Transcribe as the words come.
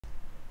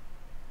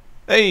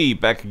Hey,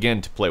 back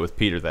again to play with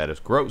Peter. That is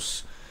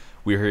gross.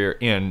 We're here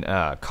in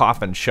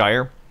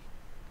Coffinshire,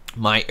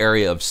 my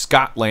area of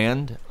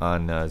Scotland,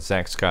 on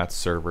Zach Scott's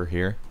server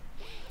here.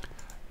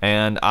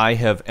 And I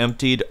have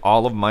emptied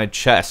all of my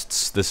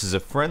chests. This is a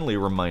friendly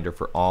reminder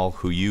for all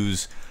who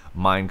use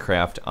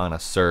Minecraft on a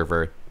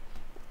server.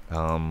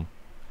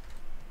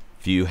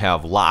 If you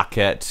have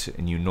Locket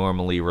and you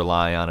normally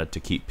rely on it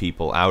to keep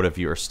people out of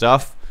your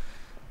stuff,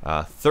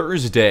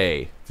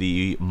 Thursday,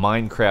 the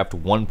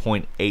Minecraft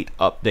 1.8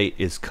 update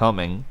is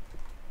coming.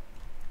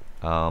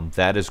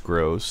 That is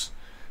gross.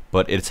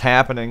 But it's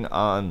happening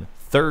on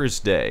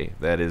Thursday.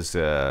 That is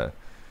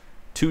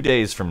 2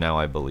 days from now,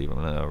 I believe.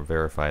 I'm going to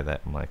verify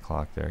that in my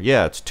clock there.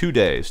 Yeah, it's 2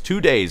 days.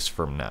 2 days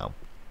from now.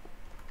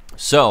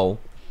 So,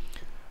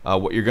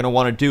 what you're going to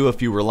want to do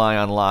if you rely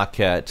on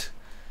Locket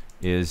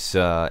is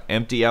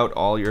empty out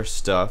all your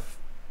stuff.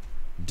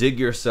 Dig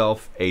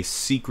yourself a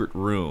secret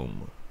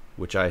room,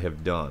 which I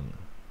have done.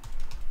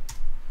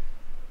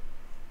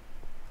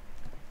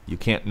 You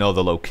can't know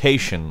the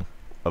location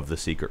of the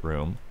secret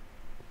room,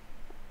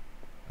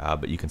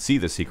 but you can see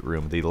the secret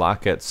room, the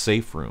Locket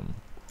safe room.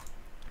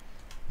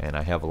 And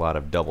I have a lot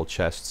of double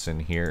chests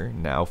in here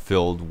now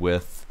filled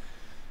with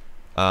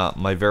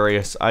my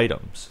various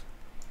items.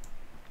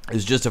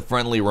 It's just a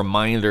friendly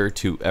reminder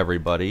to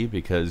everybody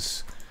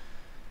because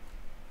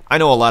I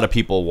know a lot of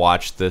people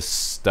watch this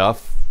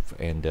stuff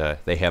and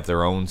they have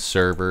their own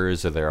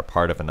servers or they're a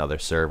part of another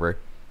server.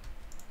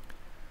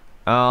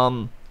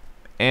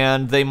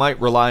 And they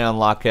might rely on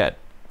Locket.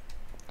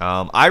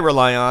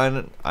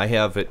 I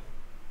have it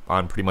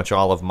on pretty much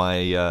all of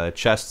my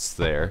chests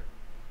there.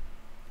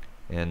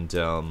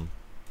 And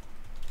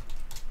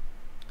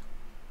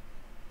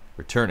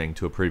returning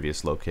to a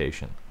previous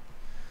location.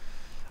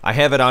 I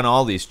have it on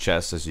all these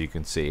chests, as you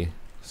can see,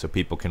 so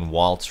people can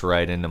waltz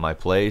right into my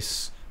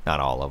place. Not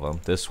all of them.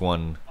 This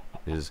one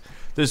is...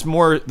 There's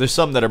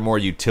some that are more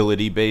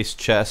utility-based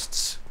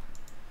chests,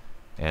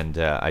 and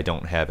I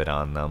don't have it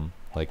on them.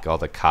 Like all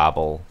the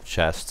cobble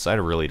chests, I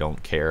really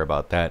don't care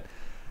about that.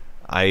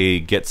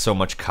 I get so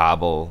much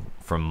cobble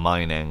from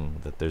mining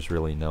that there's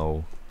really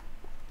no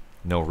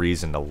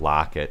reason to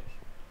lock it.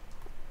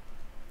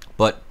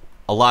 But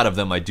a lot of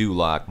them I do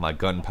lock. My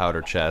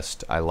gunpowder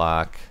chest I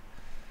lock.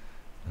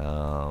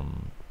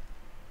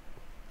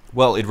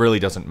 Well, it really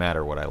doesn't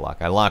matter what I lock.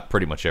 I lock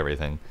pretty much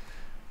everything.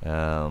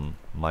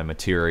 My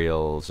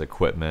materials,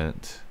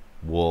 equipment,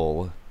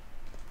 wool,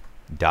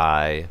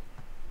 dye.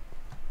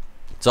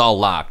 It's all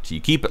locked. You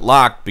keep it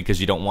locked because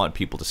you don't want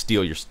people to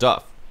steal your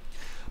stuff.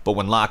 But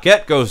when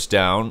Locket goes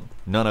down,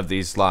 none of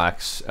these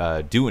locks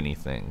do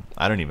anything.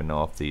 I don't even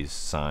know if these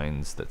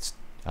signs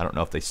I don't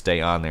know if they stay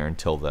on there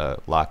until the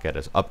Locket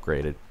is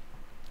upgraded.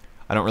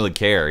 I don't really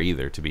care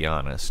either, to be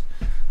honest.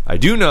 I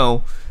do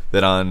know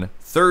that on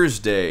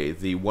Thursday,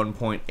 the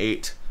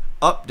 1.8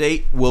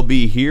 update will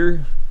be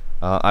here.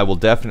 I will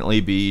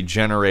definitely be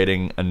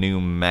generating a new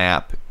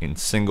map in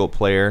single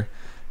player,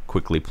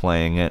 quickly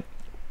playing it,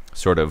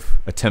 sort of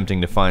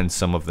attempting to find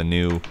some of the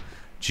new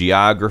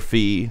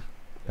geography,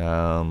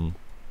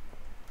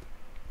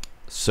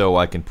 so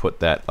I can put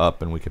that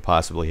up and we could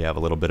possibly have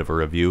a little bit of a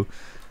review.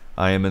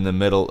 I am in the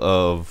middle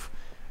of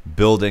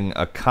building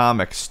a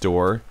comic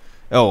store.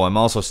 Oh, I'm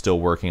also still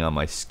working on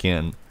my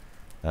skin.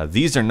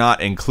 These are not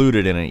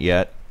included in it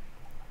yet.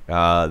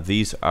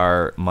 These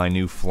are my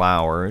new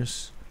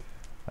flowers.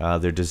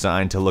 They're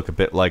designed to look a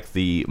bit like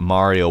the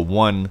Mario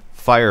 1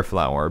 fire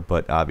flower,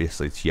 but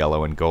obviously it's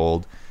yellow and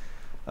gold.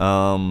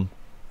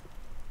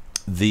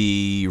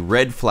 The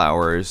red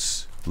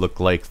flowers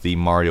look like the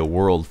Mario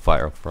World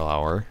fire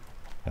flower,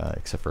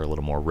 except for a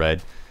little more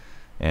red.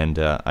 And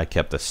I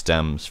kept the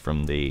stems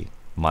from the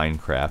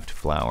Minecraft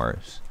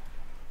flowers.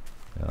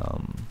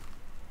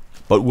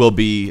 But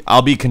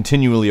I'll be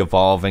continually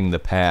evolving the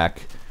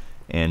pack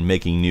and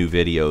making new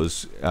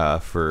videos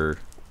for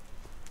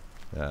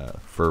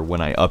when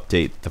I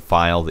update the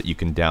file that you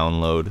can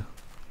download.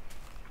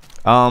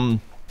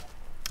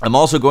 I'm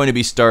also going to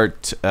be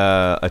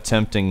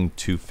attempting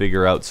to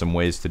figure out some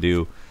ways to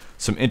do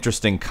some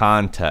interesting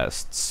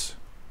contests,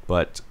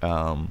 but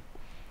I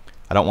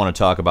don't want to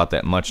talk about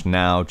that much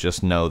now.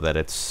 Just know that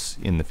it's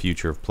in the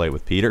future of Play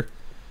with Peter.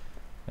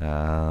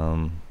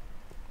 The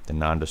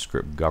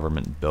nondescript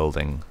government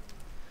building.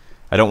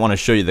 I don't want to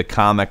show you the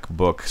comic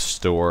book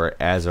store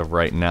as of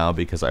right now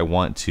because I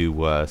want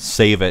to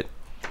save it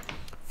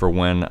for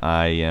when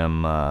I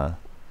am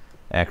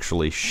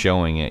actually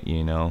showing it,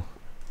 you know.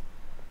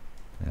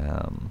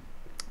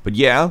 But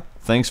yeah,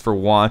 thanks for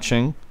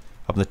watching.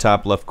 Up in the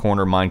top left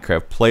corner,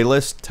 Minecraft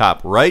playlist.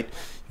 Top right,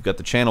 you've got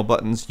the channel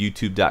buttons,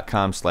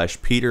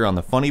 youtube.com/Peter on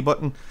the funny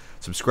button.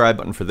 Subscribe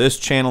button for this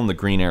channel and the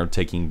green arrow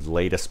taking the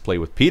latest Play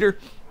with Peter.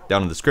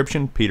 Down in the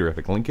description, Peter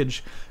Epic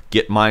Linkage.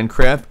 Get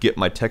Minecraft, get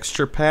my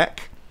texture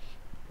pack.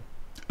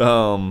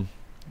 Follow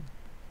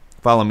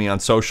me on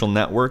social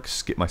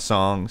networks, get my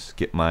songs,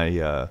 get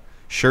my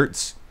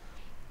shirts.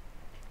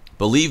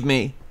 Believe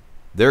me,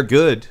 they're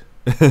good.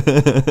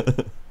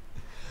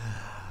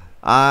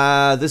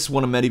 This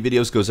one of many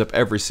videos goes up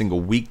every single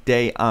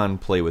weekday on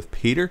Play with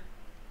Peter.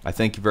 I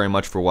thank you very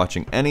much for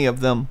watching any of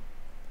them.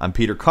 I'm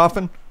Peter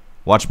Coffin.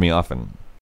 Watch me often.